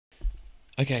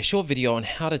Okay, short video on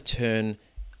how to turn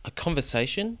a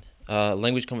conversation,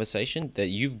 language conversation that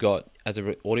you've got as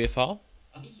an audio file,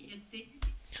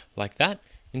 like that,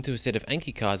 into a set of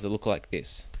Anki cards that look like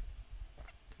this.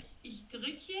 Ich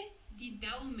drücke die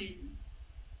Daumen.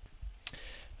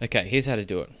 Okay, here's how to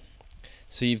do it.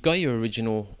 So you've got your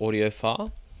original audio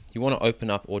file. You want to open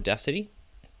up Audacity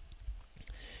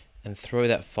and throw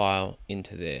that file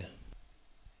into there.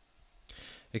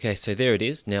 Okay, so there it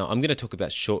is. Now I'm going to talk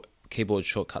about keyboard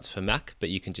shortcuts for Mac, but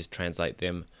you can just translate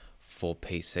them for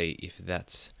PC if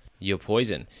that's your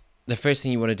poison. The first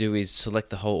thing you want to do is select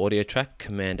the whole audio track,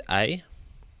 Command A,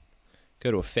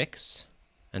 go to Effects,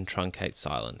 and Truncate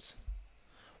Silence.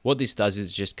 What this does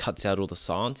is it just cuts out all the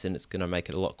silence, and it's going to make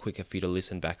it a lot quicker for you to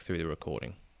listen back through the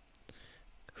recording.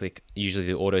 Click, usually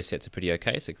the auto sets are pretty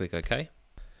okay, so click OK.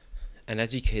 And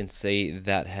as you can see,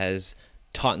 that has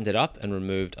tightened it up and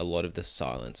removed a lot of the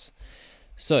silence.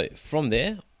 So from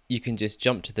there, you can just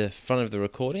jump to the front of the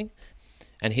recording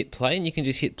and hit play, and you can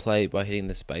just hit play by hitting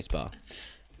the space bar.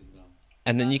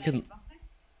 And then you can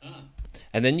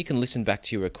listen back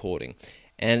to your recording.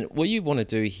 And what you want to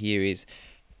do here is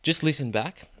just listen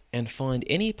back and find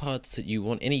any parts that you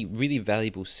want, any really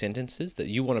valuable sentences that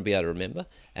you want to be able to remember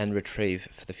and retrieve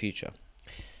for the future.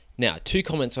 Now, 2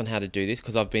 comments on how to do this,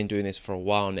 because I've been doing this for a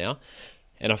while now,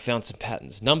 and I've found some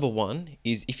patterns. Number 1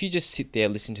 is if you just sit there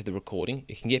listening to the recording,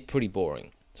 it can get pretty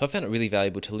boring. So I found it really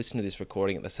valuable to listen to this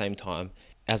recording at the same time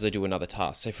as I do another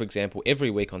task. So for example, every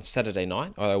week on Saturday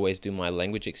night, I always do my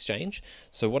language exchange.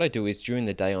 So what I do is during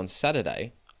the day on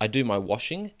Saturday, I do my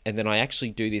washing, and then I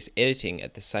actually do this editing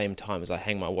at the same time as I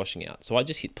hang my washing out. So I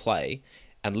just hit play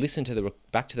and listen to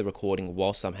back to the recording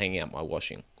whilst I'm hanging out my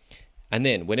washing. And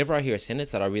then whenever I hear a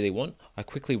sentence that I really want, I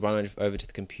quickly run over to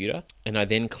the computer and I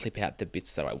then clip out the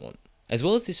bits that I want. As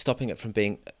well as this stopping it from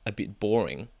being a bit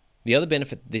boring, the other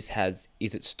benefit this has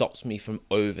is it stops me from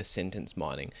over sentence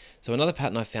mining. So another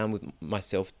pattern I found with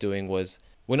myself doing was,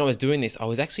 when I was doing this, I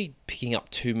was actually picking up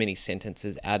too many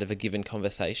sentences out of a given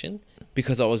conversation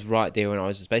because I was right there and I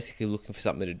was just basically looking for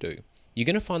something to do. You're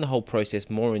going to find the whole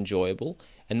process more enjoyable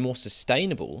and more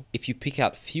sustainable if you pick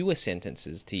out fewer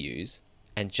sentences to use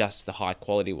and just the high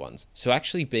quality ones. So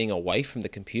actually being away from the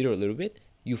computer a little bit,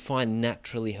 you'll find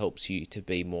naturally helps you to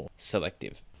be more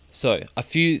selective. So a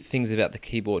few things about the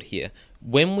keyboard here.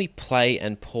 When we play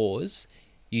and pause,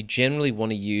 you generally want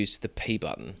to use the P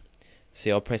button.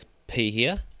 See, I'll press P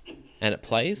here and it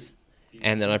plays,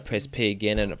 and then I press P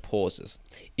again and it pauses.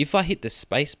 If I hit the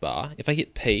space bar, if I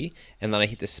hit P and then I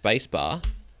hit the space bar,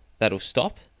 that'll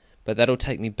stop, but that'll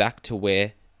take me back to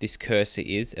where this cursor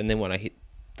is, and then when I hit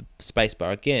the space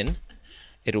bar again,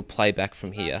 it'll play back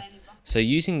from here. So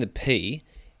using the P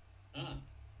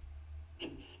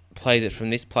plays it from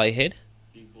this playhead,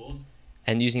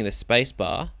 and using the space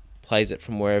bar plays it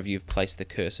from wherever you've placed the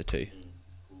cursor to,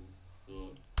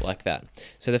 like that.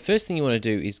 So the first thing you want to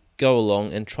do is go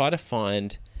along and try to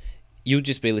find, you'll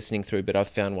just be listening through, but I've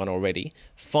found one already.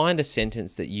 Find a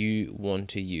sentence that you want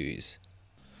to use.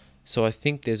 So I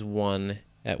think there's one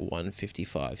at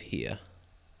 155 here.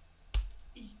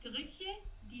 Ich drücke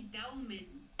die Daumen.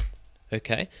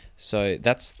 Okay, so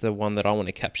that's the one that I want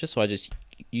to capture. So I just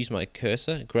use my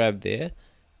cursor, grab there,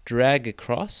 drag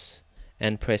across,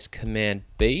 and press Command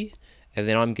B, and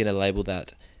then I'm going to label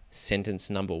that sentence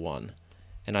number 1.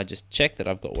 And I just check that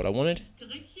I've got what I wanted. Ich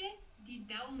drücke die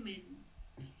Daumen.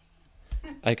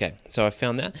 Okay, so I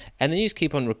found that. And then you just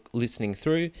keep on listening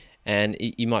through, and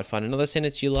you might find another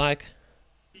sentence you like.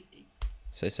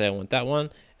 So say I want that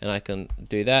one, and I can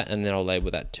do that, and then I'll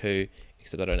label that too,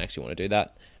 except I don't actually want to do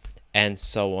that, and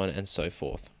so on and so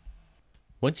forth.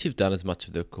 Once you've done as much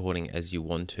of the recording as you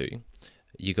want to,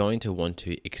 you're going to want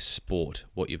to export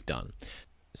what you've done.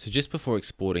 So just before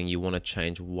exporting, you want to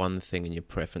change one thing in your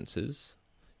preferences,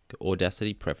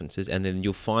 Audacity preferences, and then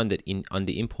you'll find that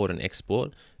under import and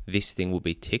export, this thing will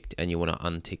be ticked, and you want to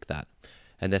untick that.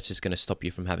 And that's just going to stop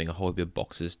you from having a whole heap of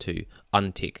boxes to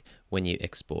untick when you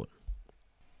export.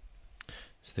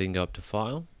 So then go up to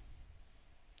File,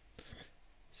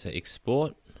 so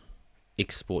Export,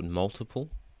 Export Multiple,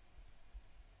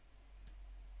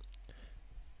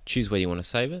 choose where you want to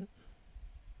save it.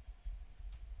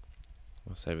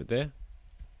 I'll save it there.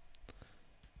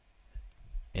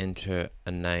 Enter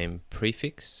a name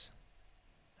prefix,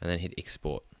 and then hit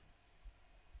Export.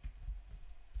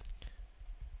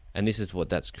 And this is what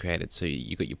that's created. So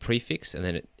you got your prefix, and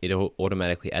then it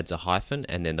automatically adds a hyphen,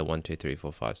 and then the 1, 2, 3,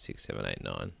 4, 5, 6, 7, 8,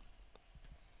 9.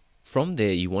 From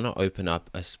there, you want to open up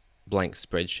a blank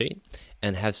spreadsheet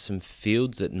and have some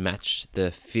fields that match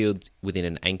the fields within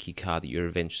an Anki card that you're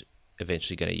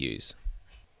eventually going to use.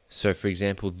 So for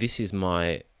example, this is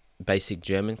my basic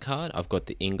German card, I've got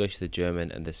the English, the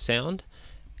German, and the sound.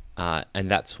 And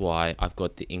that's why I've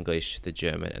got the English, the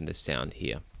German, and the sound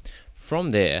here.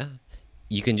 From there,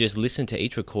 you can just listen to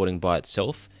each recording by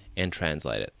itself and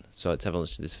translate it. So let's have a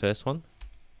listen to this first one.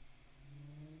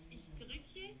 Ich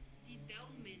drücke die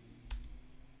Daumen.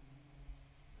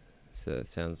 So it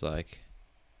sounds like...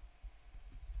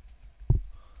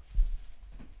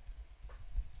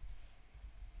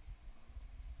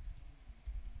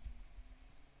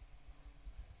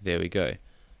 There we go.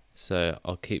 So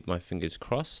I'll keep my fingers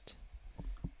crossed.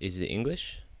 Is the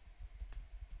English.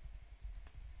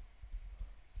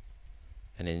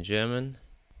 And in German,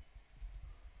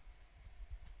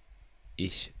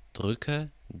 ich drücke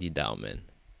die Daumen.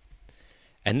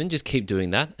 And then just keep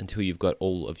doing that until you've got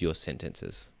all of your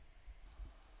sentences.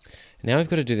 Now we've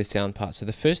got to do the sound part. So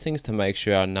the first thing is to make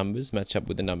sure our numbers match up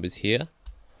with the numbers here.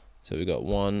 So we've got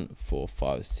 1, 4,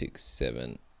 5, 6,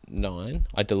 7, 9.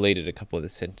 I deleted a couple of the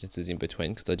sentences in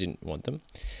between because I didn't want them.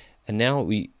 And now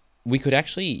we could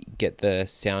actually get the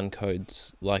sound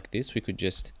codes like this. We could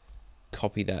just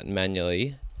copy that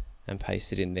manually and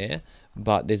paste it in there.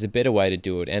 But there's a better way to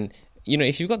do it. And you know,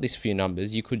 if you've got these few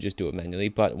numbers, you could just do it manually.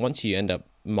 But once you end up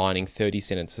mining 30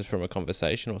 sentences from a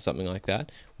conversation or something like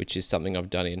that, which is something I've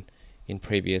done in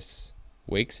previous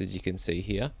weeks, as you can see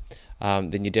here,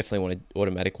 then you definitely want an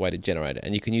automatic way to generate it.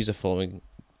 And you can use the following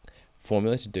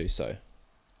formula to do so.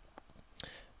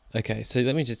 Okay, so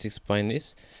let me just explain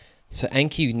this. So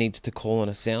Anki needs to call on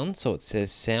a sound, so it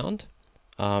says sound.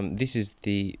 This is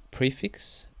the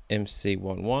prefix,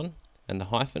 MC11, and the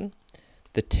hyphen.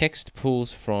 The text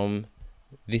pulls from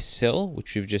this cell,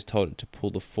 which we've just told it to pull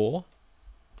the 4.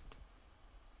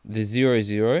 The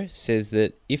 00 says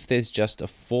that if there's just a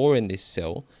 4 in this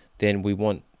cell, then we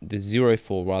want the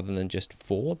 04 rather than just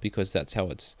 4, because that's how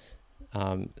it's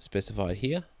specified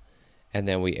here. And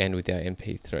then we end with our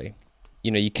MP3.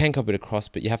 You know, you can copy it across,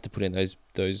 but you have to put in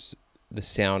the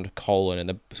sound colon and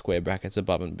the square brackets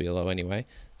above and below anyway.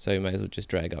 So you may as well just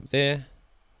drag up there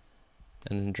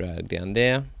and then drag down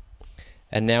there.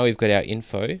 And now we've got our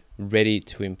info ready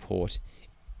to import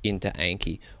into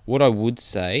Anki. What I would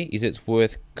say is it's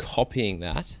worth copying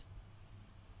that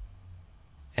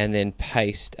and then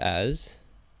paste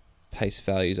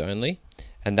values only.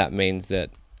 And that means that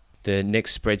the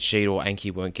next spreadsheet or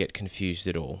Anki won't get confused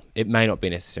at all. It may not be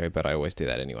necessary, but I always do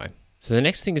that anyway. So the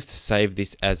next thing is to save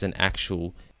this as an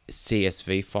actual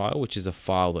CSV file, which is a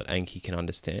file that Anki can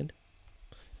understand.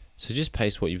 So just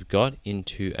paste what you've got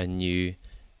into a new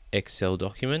Excel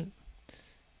document,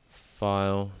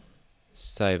 file,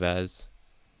 save as,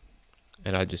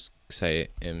 and I just say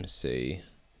MC11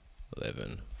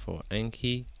 for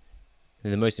Anki.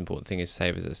 And the most important thing is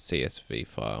save as a CSV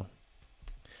file.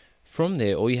 From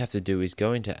there, all you have to do is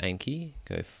go into Anki,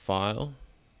 go File,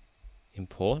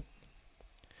 Import,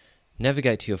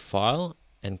 navigate to your file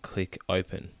and click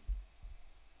Open.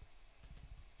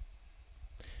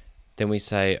 Then we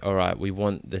say, all right, we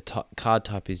want the card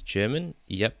type is German.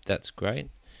 Yep, that's great.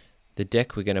 The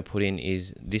deck we're going to put in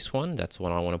is this one. That's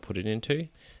what I want to put it into.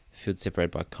 Field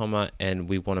separated by comma, and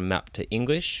we want to map to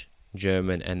English,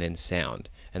 German, and then sound.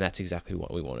 And that's exactly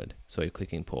what we wanted. So we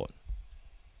click Import.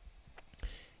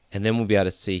 And then we'll be able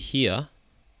to see here,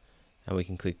 and we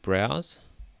can click Browse.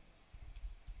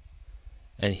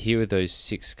 And here are those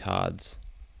 6 cards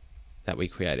that we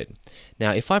created.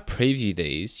 Now, if I preview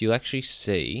these, you'll actually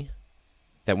see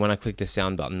that when I click the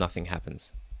sound button, nothing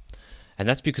happens. And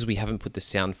that's because we haven't put the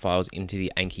sound files into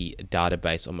the Anki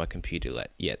database on my computer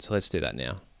yet. So let's do that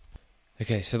now.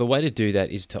 Okay, so the way to do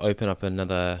that is to open up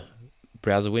another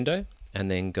browser window and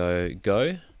then go,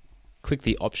 click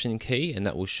the Option key, and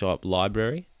that will show up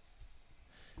Library.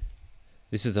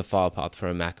 This is a file path for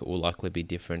a Mac. It will likely be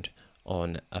different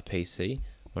on a PC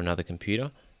or another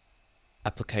computer.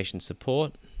 Application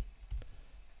Support,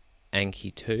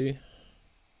 Anki 2,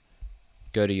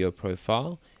 go to your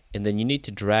profile, and then you need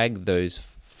to drag those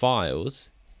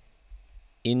files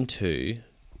into,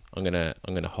 I'm gonna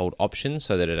hold Option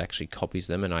so that it actually copies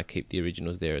them, and I keep the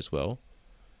originals there as well,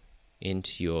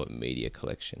 into your media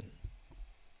collection.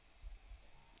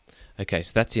 Okay,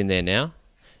 so that's in there now.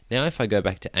 Now if I go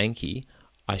back to Anki,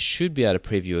 I should be able to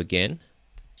preview again,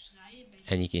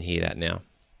 and you can hear that now.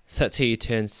 So that's how you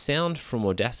turn sound from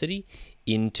Audacity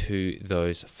into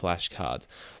those flashcards.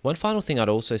 One final thing I'd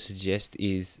also suggest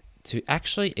is to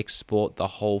actually export the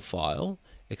whole file,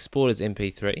 export as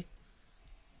MP3,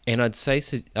 and I'd say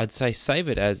save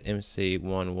it as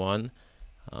MC11,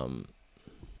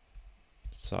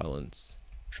 silence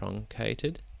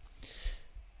truncated,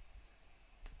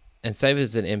 and save it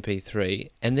as an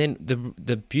MP3. And then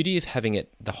the beauty of having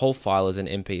it, the whole file as an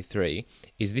MP3,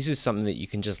 is this is something that you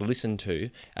can just listen to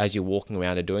as you're walking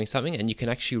around or doing something, and you can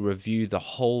actually review the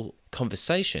whole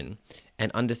conversation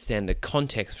and understand the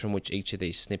context from which each of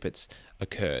these snippets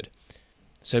occurred.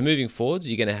 So moving forwards,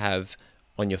 you're going to have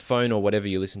on your phone or whatever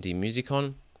you listen to your music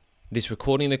on, this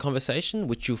recording the conversation,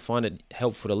 which you'll find it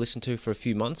helpful to listen to for a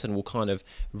few months and will kind of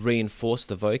reinforce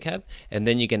the vocab. And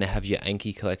then you're going to have your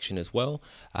Anki collection as well,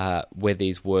 where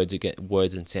these words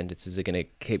and sentences are going to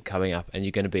keep coming up, and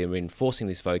you're going to be reinforcing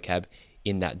this vocab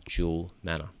in that dual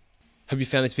manner. Hope you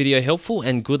found this video helpful,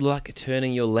 and good luck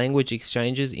turning your language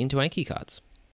exchanges into Anki cards.